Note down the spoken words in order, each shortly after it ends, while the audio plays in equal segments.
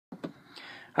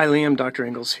Hi Liam, Dr.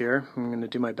 Ingalls here. I'm going to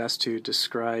do my best to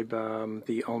describe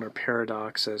the ulnar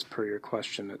paradox as per your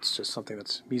question. It's just something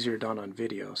that's easier done on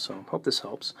video, so I hope this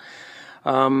helps.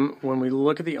 When we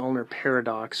look at the ulnar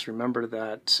paradox, remember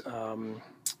that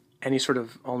any sort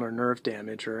of ulnar nerve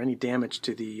damage or any damage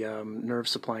to the nerve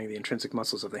supplying the intrinsic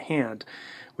muscles of the hand,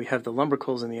 we have the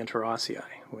lumbricals and the interossei,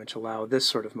 which allow this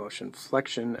sort of motion: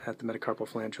 flexion at the metacarpal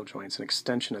phalangeal joints and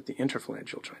extension at the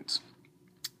interphalangeal joints.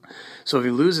 So if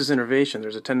he loses innervation,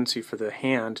 there's a tendency for the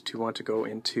hand to want to go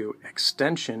into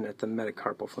extension at the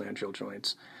metacarpal phalangeal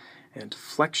joints and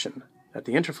flexion at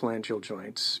the interphalangeal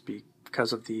joints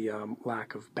because of the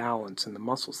lack of balance in the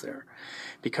muscles there.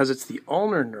 Because it's the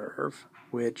ulnar nerve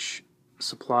which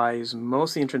supplies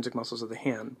most of the intrinsic muscles of the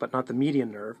hand, but not the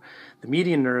median nerve. The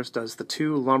median nerve does the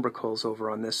two lumbricals over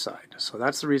on this side. So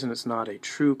that's the reason it's not a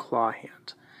true claw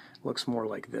hand. It looks more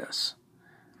like this.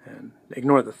 And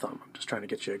ignore the thumb. I'm just trying to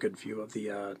get you a good view of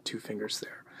the two fingers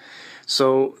there.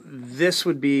 So this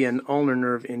would be an ulnar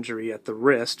nerve injury at the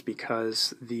wrist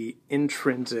because the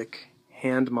intrinsic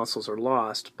hand muscles are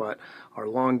lost, but our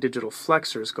long digital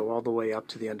flexors go all the way up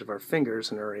to the end of our fingers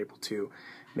and are able to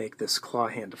make this claw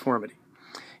hand deformity.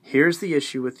 Here's the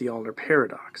issue with the ulnar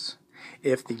paradox.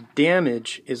 If the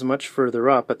damage is much further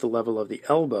up at the level of the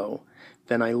elbow,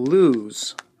 then I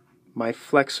lose my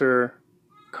flexor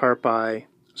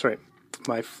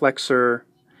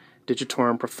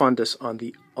digitorum profundus on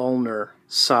the ulnar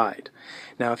side.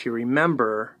 Now, if you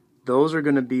remember, those are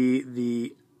going to be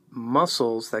the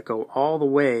muscles that go all the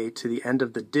way to the end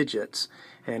of the digits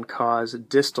and cause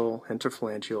distal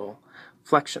interphalangeal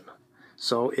flexion.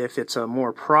 So if it's a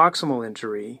more proximal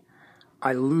injury,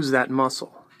 I lose that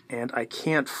muscle and I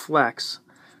can't flex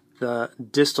the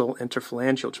distal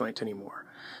interphalangeal joint anymore.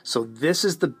 So this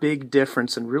is the big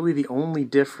difference, and really the only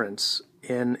difference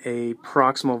in a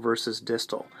proximal versus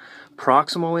distal.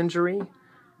 Proximal injury,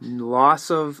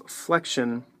 loss of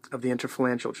flexion of the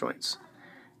interphalangeal joints.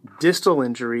 Distal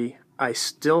injury, I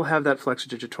still have that flexor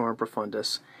digitorum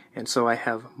profundus, and so I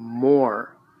have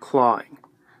more clawing.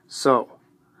 So,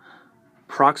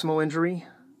 proximal injury,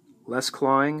 less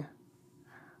clawing.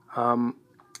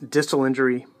 Distal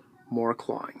injury, more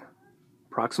clawing.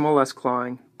 Proximal, less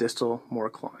clawing. Distal, more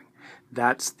clawing.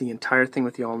 That's the entire thing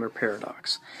with the ulnar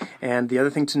paradox. And the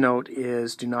other thing to note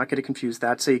is, do not get it confused,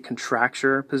 that's a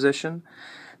contracture position.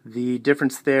 The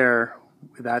difference there,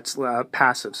 that's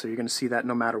passive, so you're going to see that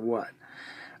no matter what.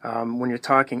 When you're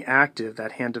talking active,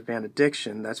 that hand of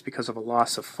benediction, that's because of a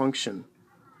loss of function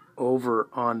over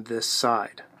on this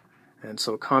side. And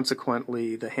so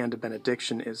consequently, the hand of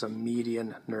benediction is a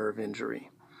median nerve injury.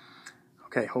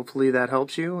 Okay, hopefully that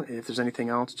helps you. If there's anything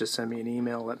else, just send me an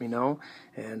email, let me know,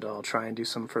 and I'll try and do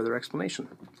some further explanation.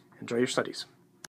 Enjoy your studies.